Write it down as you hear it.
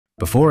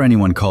Before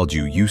anyone called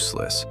you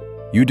useless,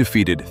 you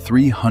defeated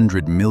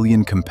 300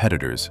 million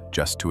competitors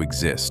just to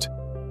exist.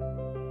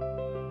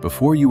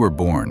 Before you were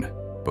born,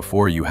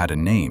 before you had a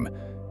name,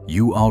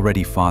 you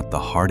already fought the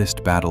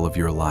hardest battle of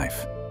your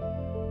life,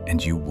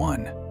 and you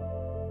won.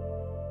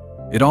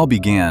 It all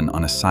began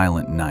on a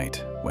silent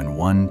night when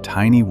one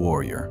tiny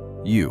warrior,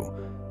 you,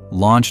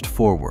 launched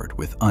forward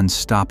with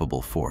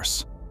unstoppable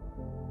force.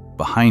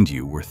 Behind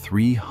you were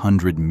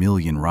 300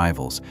 million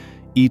rivals,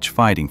 each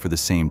fighting for the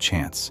same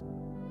chance.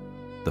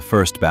 The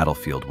first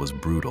battlefield was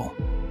brutal.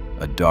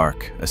 A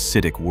dark,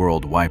 acidic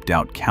world wiped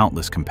out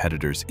countless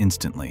competitors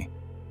instantly.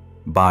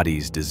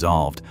 Bodies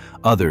dissolved,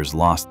 others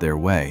lost their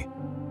way,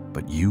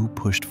 but you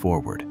pushed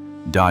forward,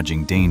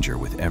 dodging danger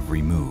with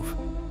every move.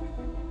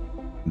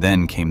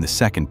 Then came the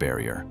second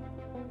barrier,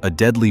 a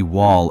deadly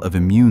wall of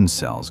immune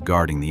cells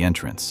guarding the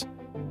entrance.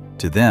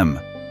 To them,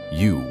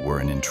 you were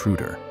an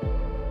intruder.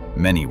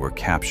 Many were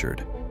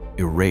captured,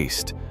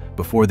 erased,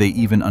 before they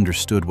even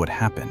understood what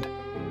happened.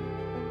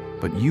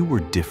 But you were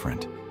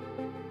different.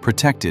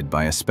 Protected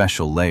by a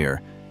special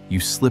layer, you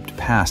slipped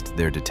past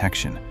their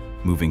detection,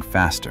 moving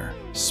faster,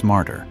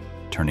 smarter,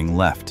 turning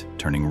left,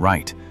 turning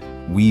right,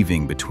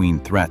 weaving between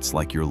threats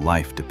like your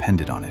life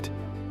depended on it.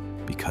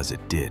 Because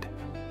it did.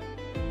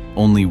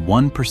 Only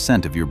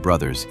 1% of your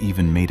brothers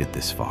even made it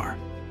this far.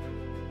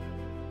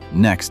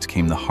 Next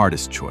came the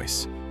hardest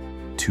choice.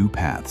 Two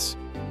paths.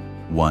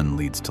 One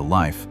leads to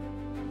life,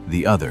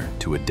 the other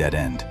to a dead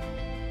end.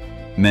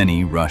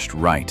 Many rushed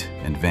right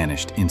and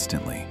vanished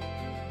instantly.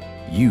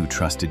 You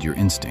trusted your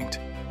instinct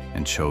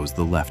and chose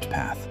the left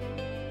path.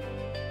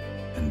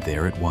 And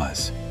there it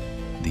was,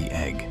 the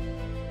egg,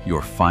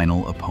 your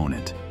final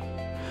opponent.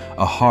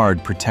 A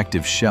hard,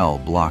 protective shell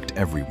blocked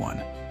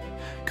everyone.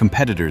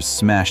 Competitors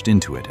smashed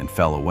into it and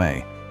fell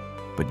away,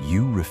 but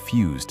you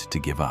refused to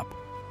give up.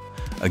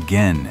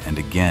 Again and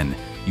again,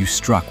 you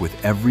struck with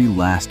every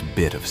last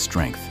bit of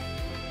strength,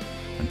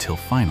 until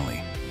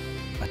finally,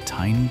 a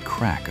tiny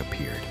crack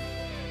appeared.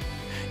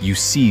 You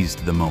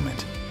seized the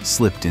moment,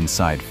 slipped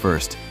inside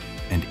first,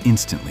 and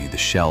instantly the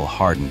shell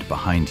hardened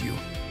behind you,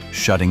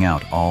 shutting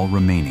out all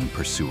remaining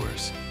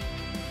pursuers.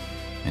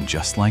 And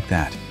just like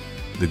that,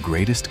 the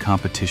greatest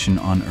competition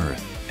on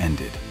Earth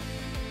ended.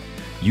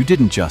 You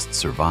didn't just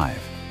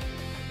survive,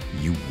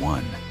 you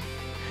won.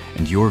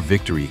 And your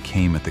victory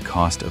came at the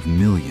cost of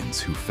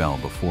millions who fell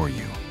before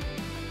you.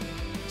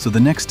 So the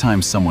next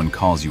time someone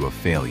calls you a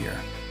failure,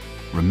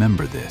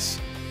 remember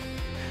this.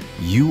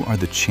 You are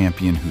the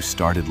champion who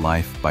started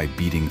life by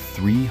beating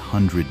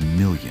 300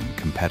 million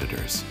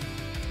competitors.